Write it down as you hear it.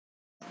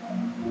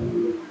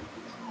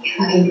You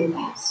fucking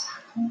confessed.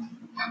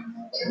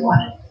 To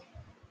what?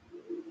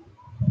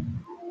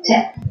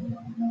 To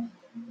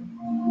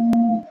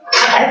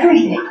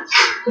everything.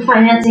 To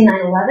financing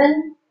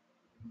 9/11.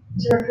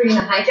 To recruiting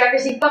the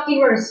hijackers. He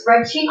fucking wrote a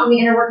spreadsheet on the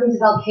inner workings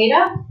of Al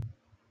Qaeda.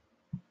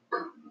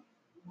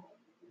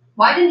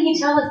 Why didn't he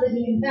tell us that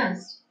he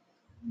confessed?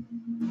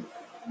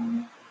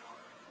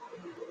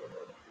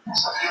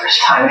 That's not the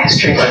first time in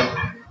history when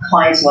a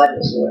client's life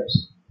was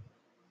yours.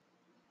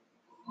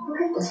 Look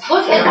at this.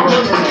 Look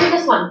at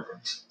this one.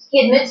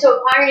 He admits to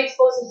acquiring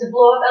explosives to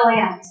blow up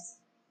LAX.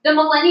 The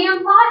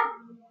Millennium Plot?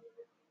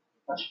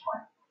 What's your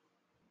point?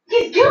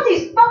 He's guilty.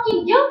 He's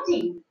fucking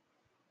guilty.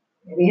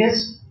 Maybe he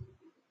is.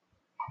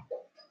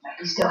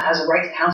 He still has a right to counsel.